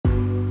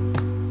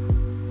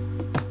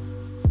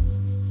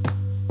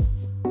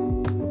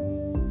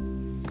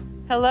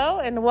Hello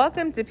and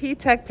welcome to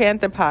P-Tech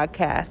Panther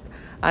Podcast.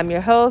 I'm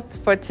your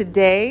host for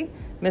today,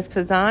 Ms.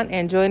 Pazan,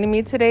 and joining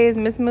me today is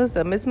Ms.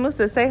 Musa. Ms.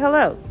 Musa, say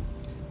hello.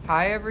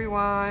 Hi,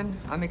 everyone.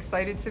 I'm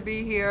excited to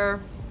be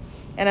here.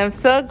 And I'm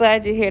so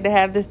glad you're here to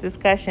have this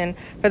discussion.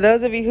 For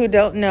those of you who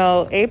don't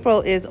know, April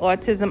is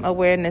Autism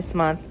Awareness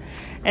Month.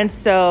 And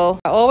so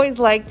I always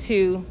like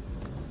to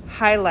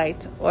highlight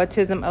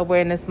Autism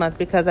Awareness Month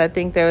because I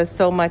think there is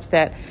so much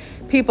that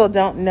people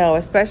don't know,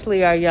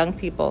 especially our young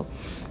people.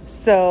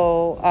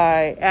 So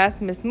I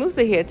asked Ms.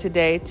 Musa here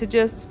today to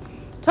just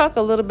talk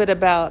a little bit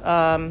about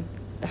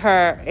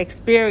her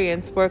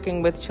experience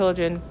working with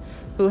children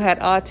who had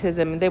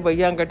autism, and they were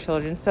younger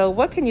children. So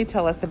what can you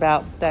tell us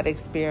about that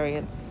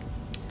experience?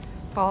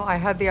 Well, I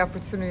had the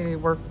opportunity to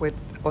work with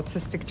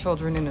autistic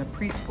children in a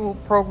preschool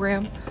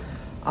program.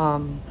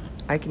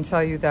 I can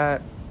tell you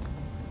that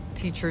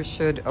teachers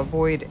should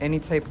avoid any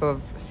type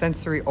of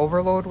sensory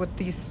overload with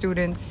these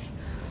students.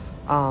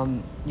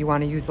 You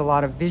want to use a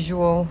lot of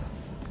visual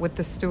with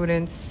the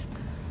students.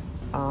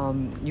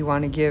 You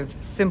want to give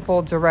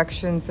simple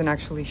directions and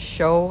actually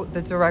show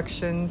the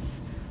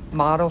directions,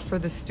 model for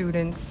the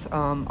students.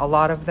 A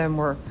lot of them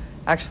were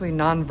actually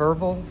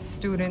nonverbal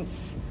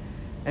students,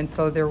 and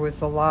so there was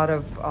a lot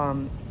of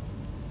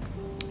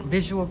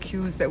visual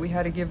cues that we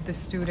had to give the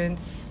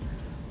students.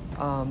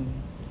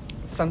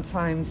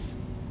 Sometimes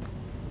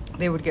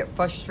they would get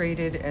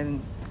frustrated,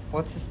 and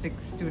autistic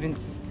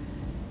students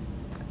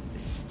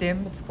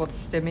stim, it's called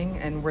stimming,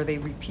 and where they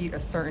repeat a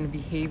certain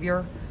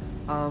behavior.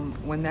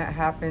 When that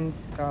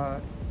happens,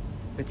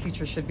 the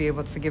teacher should be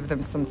able to give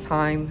them some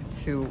time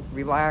to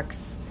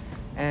relax,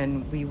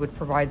 and we would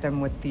provide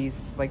them with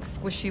these like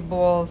squishy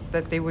balls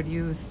that they would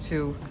use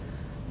to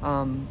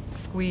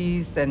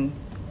squeeze and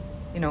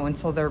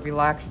until they're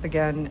relaxed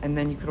again. And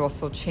then you could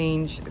also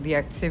change the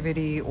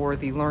activity or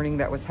the learning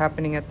that was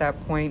happening at that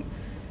point,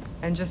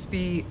 and just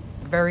be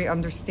very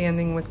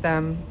understanding with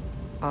them.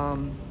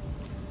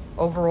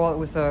 Overall, it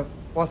was an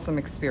awesome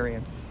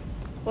experience.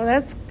 Well,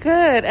 that's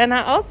good. And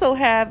I also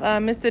have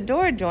Mr.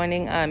 Dorr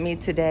joining me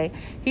today.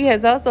 He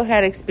has also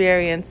had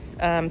experience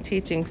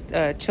teaching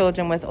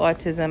children with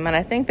autism, and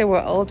I think they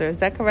were older. Is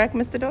that correct,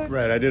 Mr. Dorr?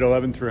 Right. I did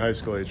 11 through high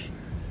school age.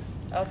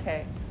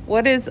 Okay.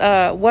 What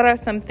are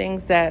some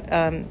things that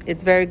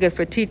it's very good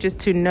for teachers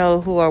to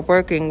know who are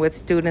working with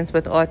students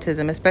with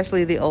autism,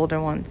 especially the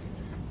older ones?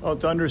 Well,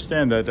 to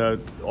understand that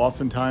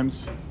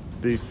oftentimes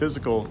the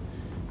physical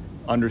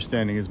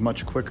understanding is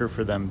much quicker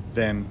for them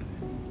than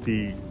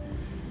the,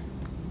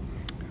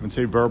 I would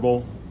say,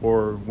 verbal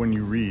or when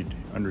you read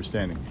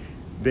understanding.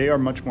 They are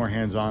much more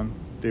hands-on.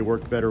 They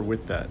work better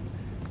with that.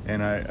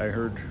 And I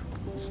heard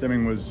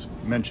stimming was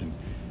mentioned.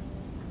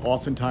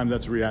 Oftentimes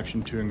that's a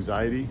reaction to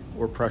anxiety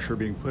or pressure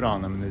being put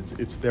on them, and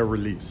it's their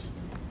release.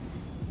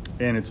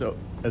 And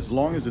as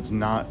long as it's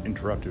not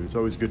interruptive, it's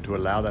always good to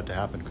allow that to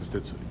happen because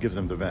it gives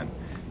them the vent.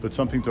 But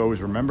something to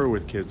always remember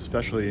with kids,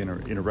 especially in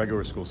a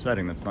regular school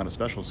setting that's not a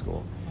special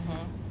school,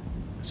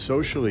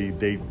 socially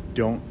they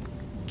don't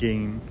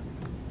gain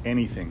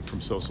anything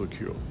from social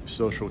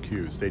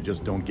cues. They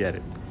just don't get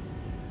it.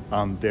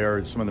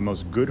 They're some of the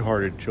most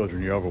good-hearted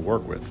children you ever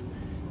work with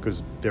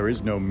because there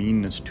is no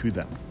meanness to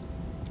them.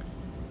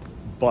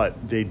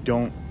 But they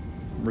don't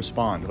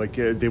respond. Like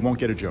they won't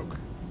get a joke.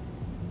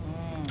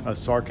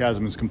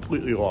 Sarcasm is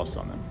completely lost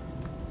on them.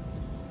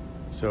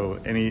 So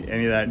any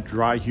of that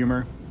dry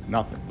humor,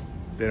 nothing.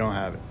 They don't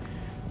have it.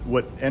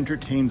 What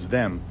entertains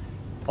them,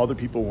 other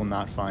people will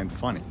not find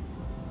funny.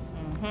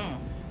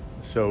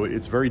 So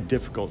it's very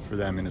difficult for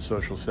them in a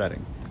social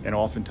setting. And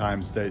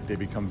oftentimes they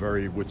become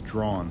very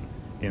withdrawn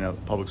in a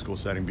public school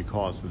setting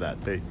because of that.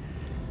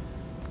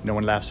 No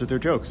one laughs at their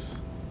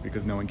jokes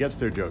because no one gets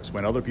their jokes.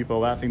 When other people are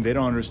laughing, they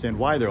don't understand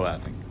why they're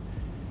laughing.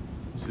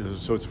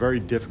 So it's very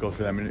difficult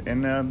for them.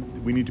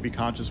 And we need to be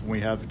conscious when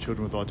we have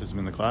children with autism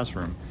in the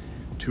classroom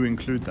to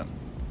include them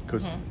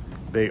because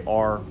they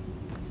are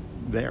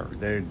there.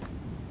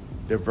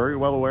 They're very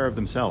well aware of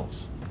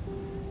themselves.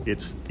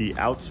 It's the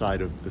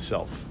outside of the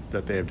self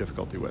that they have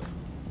difficulty with.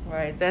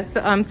 Right.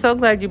 I'm so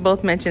glad you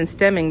both mentioned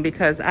stimming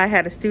because I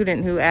had a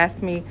student who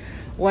asked me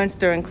once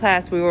during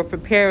class, we were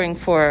preparing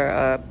for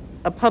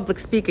a public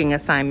speaking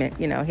assignment.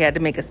 He had to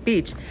make a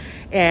speech.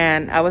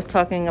 And I was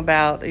talking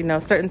about,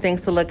 certain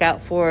things to look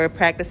out for,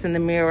 practice in the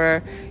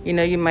mirror.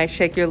 You might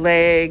shake your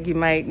leg, you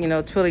might,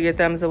 twiddle your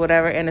thumbs or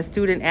whatever. And a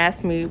student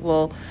asked me,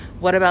 well,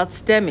 what about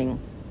stemming?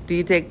 Do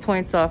you take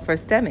points off for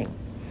stemming?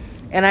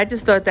 And I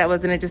just thought that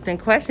was an interesting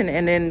question.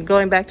 And then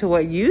going back to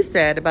what you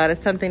said about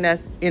it's something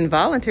that's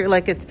involuntary,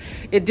 like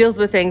it deals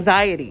with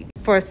anxiety.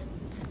 For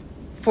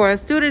a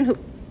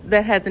student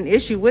that has an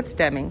issue with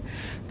stemming,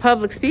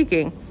 public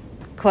speaking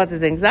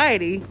causes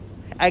anxiety.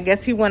 I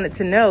guess he wanted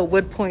to know,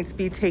 would points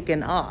be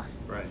taken off?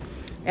 Right.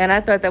 And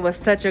I thought that was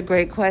such a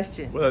great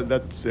question. Well,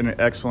 that's an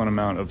excellent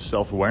amount of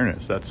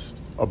self-awareness. That's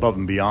above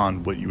and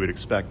beyond what you would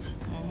expect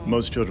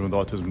most children with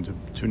autism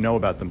to know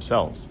about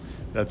themselves.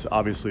 That's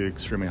obviously an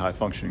extremely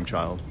high-functioning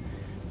child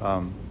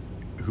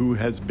who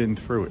has been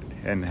through it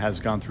and has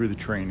gone through the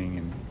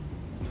training.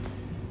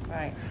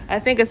 Right. I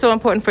think it's so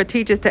important for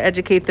teachers to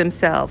educate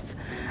themselves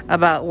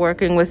about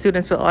working with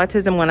students with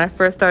autism. When I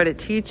first started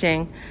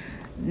teaching,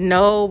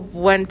 no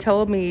one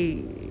told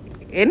me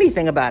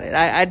anything about it.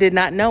 I did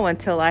not know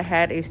until I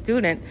had a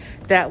student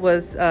that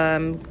was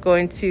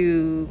going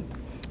to,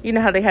 you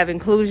know how they have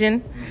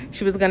inclusion?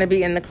 She was going to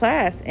be in the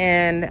class,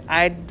 and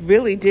I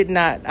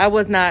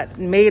was not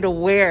made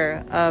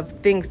aware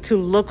of things to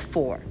look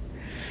for.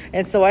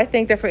 And so I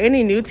think that for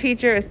any new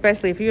teacher,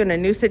 especially if you're in a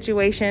new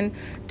situation,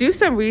 do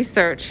some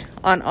research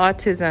on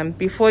autism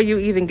before you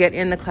even get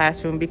in the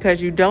classroom,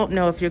 because you don't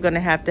know if you're going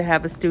to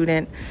have a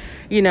student,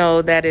 you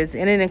know, that is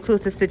in an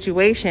inclusive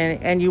situation,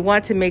 and you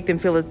want to make them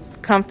feel as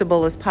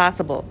comfortable as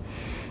possible.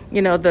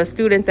 You know, the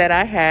student that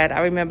I had, I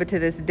remember to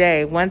this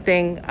day, one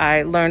thing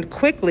I learned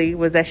quickly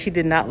was that she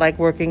did not like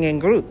working in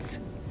groups.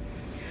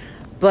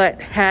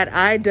 But had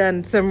I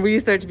done some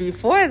research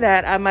before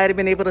that, I might have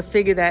been able to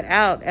figure that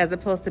out, as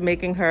opposed to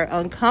making her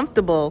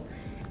uncomfortable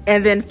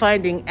and then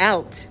finding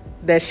out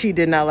that she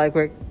did not like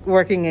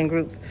working in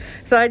groups.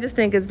 So I just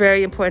think it's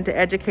very important to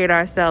educate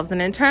ourselves. And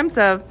in terms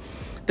of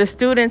the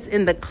students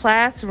in the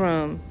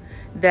classroom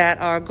that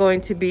are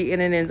going to be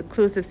in an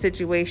inclusive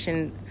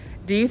situation,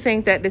 do you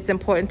think that it's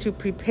important to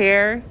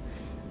prepare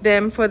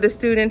them for the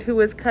student who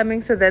is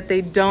coming so that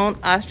they don't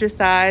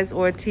ostracize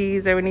or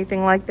tease or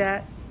anything like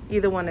that?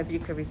 Either one of you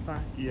could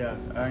respond. Yeah,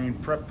 I mean,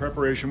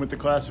 preparation with the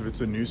class, if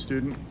it's a new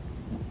student,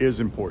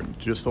 is important.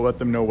 Just to let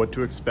them know what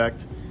to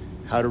expect,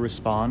 how to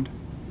respond,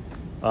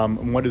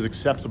 and what is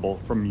acceptable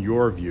from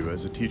your view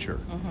as a teacher.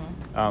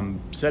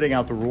 Setting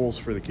out the rules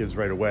for the kids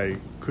right away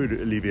could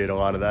alleviate a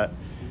lot of that.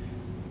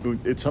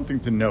 It's something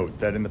to note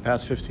that in the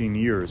past 15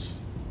 years,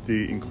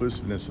 the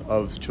inclusiveness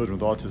of children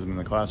with autism in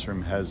the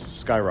classroom has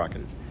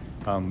skyrocketed.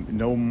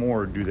 No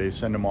more do they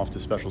send them off to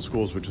special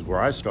schools, which is where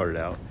I started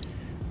out,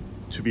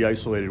 to be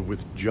isolated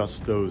with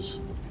just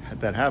those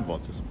that have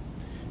autism.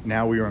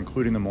 Now we are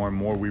including them more and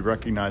more. We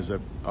recognize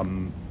that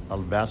a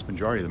vast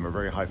majority of them are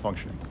very high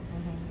functioning.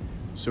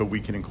 So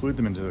we can include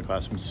them into the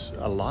classrooms.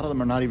 A lot of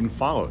them are not even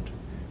followed.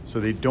 So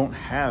they don't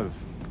have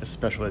a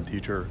special ed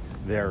teacher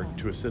there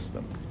to assist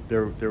them.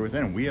 They're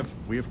within. We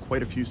have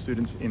quite a few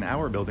students in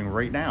our building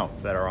right now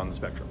that are on the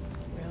spectrum.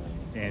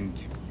 Really? And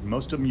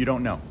most of them you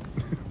don't know.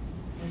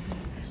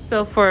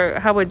 So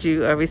how would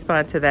you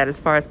respond to that as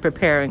far as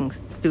preparing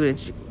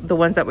students, the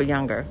ones that were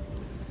younger?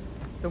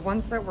 The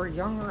ones that were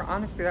younger,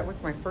 honestly, that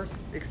was my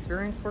first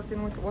experience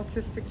working with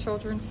autistic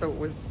children, so it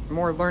was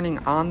more learning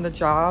on the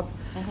job.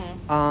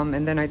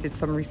 And then I did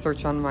some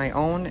research on my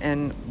own,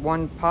 and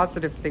one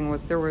positive thing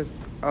was there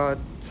was a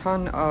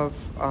ton of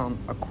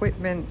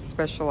equipment,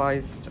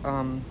 specialized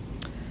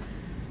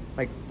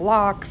like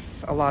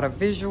blocks, a lot of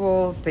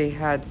visuals. They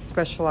had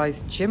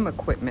specialized gym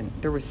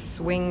equipment. There was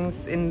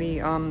swings in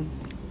the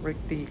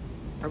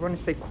I want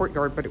to say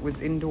courtyard, but it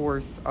was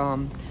indoors.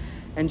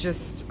 And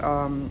just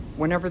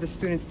whenever the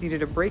students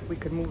needed a break, we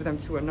could move them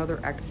to another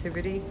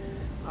activity.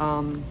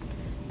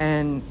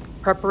 And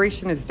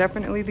preparation is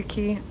definitely the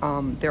key.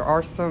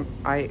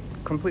 I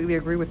completely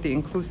agree with the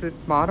inclusive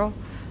model.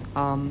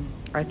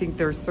 I think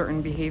there are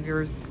certain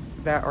behaviors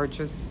that are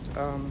just,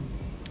 I don't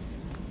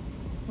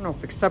know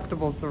if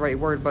acceptable is the right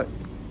word, but,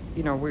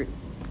 you know,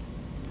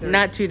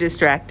 not too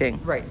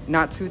distracting. Right,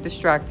 not too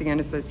distracting. And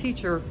as a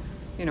teacher,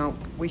 you know,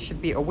 we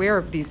should be aware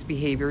of these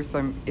behaviors.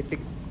 If it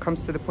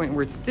comes to the point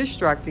where it's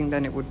distracting,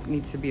 then it would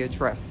need to be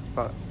addressed.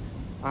 But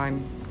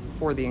I'm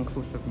for the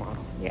inclusive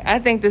model. Yeah, I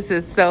think this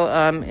is so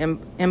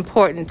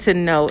important to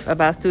note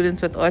about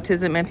students with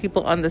autism and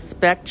people on the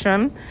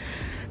spectrum,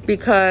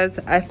 because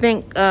I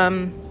think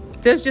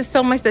there's just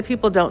so much that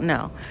people don't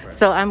know. Right.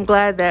 So I'm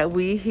glad that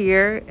we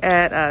here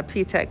at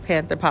P-TECH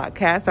Panther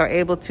Podcast are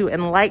able to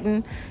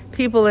enlighten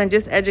people and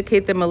just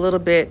educate them a little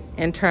bit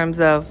in terms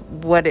of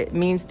what it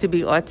means to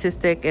be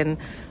autistic and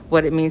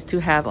what it means to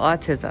have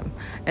autism.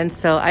 And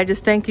so I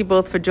just thank you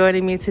both for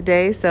joining me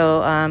today.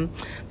 So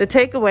the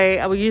takeaway,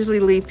 I would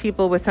usually leave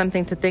people with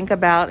something to think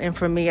about. And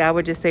for me, I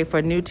would just say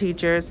for new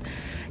teachers,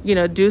 you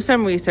know, do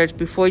some research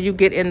before you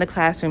get in the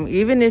classroom.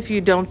 Even if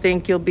you don't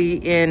think you'll be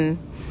in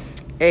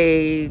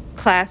a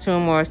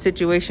classroom or a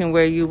situation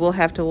where you will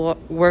have to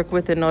work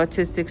with an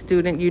autistic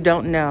student, you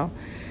don't know.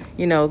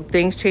 You know,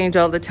 things change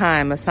all the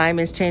time.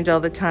 Assignments change all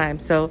the time.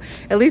 So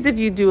at least if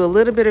you do a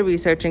little bit of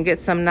research and get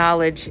some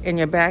knowledge in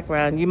your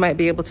background, you might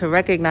be able to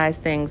recognize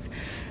things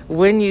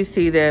when you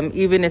see them,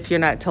 even if you're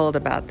not told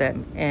about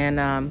them.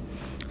 And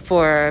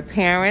for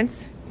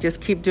parents, just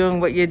keep doing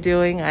what you're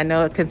doing. I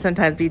know it can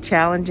sometimes be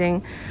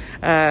challenging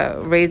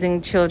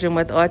raising children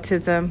with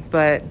autism,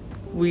 but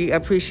we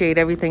appreciate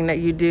everything that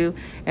you do,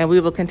 and we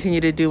will continue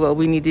to do what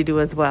we need to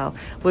do as well.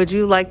 Would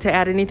you like to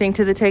add anything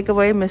to the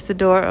takeaway, Mr.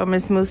 Dorr or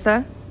Ms.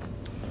 Musa?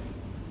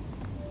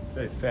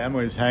 Say,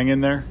 families, hang in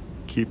there.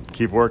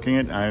 Keep working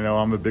it. I know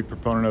I'm a big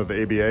proponent of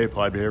ABA,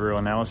 Applied Behavioral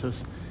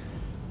Analysis,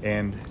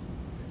 and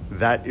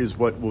that is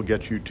what will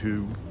get you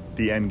to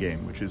the end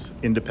game, which is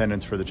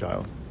independence for the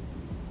child.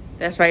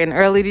 That's right, and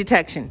early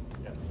detection.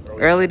 Yes,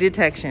 early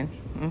detection.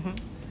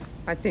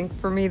 I think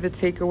for me the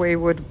takeaway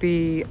would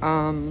be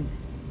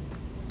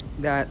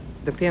that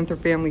the Panther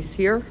family's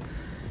here.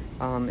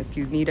 If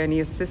you need any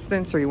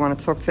assistance or you want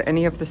to talk to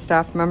any of the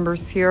staff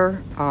members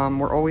here,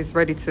 we're always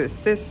ready to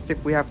assist.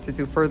 If we have to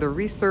do further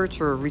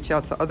research or reach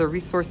out to other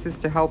resources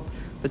to help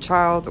the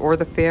child or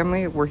the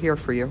family, we're here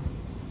for you.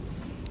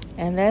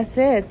 And that's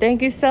it.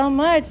 Thank you so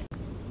much.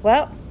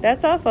 Well,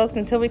 that's all, folks.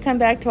 Until we come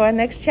back to our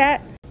next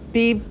chat,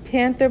 be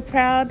Panther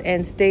proud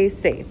and stay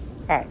safe.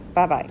 All right.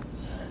 Bye-bye.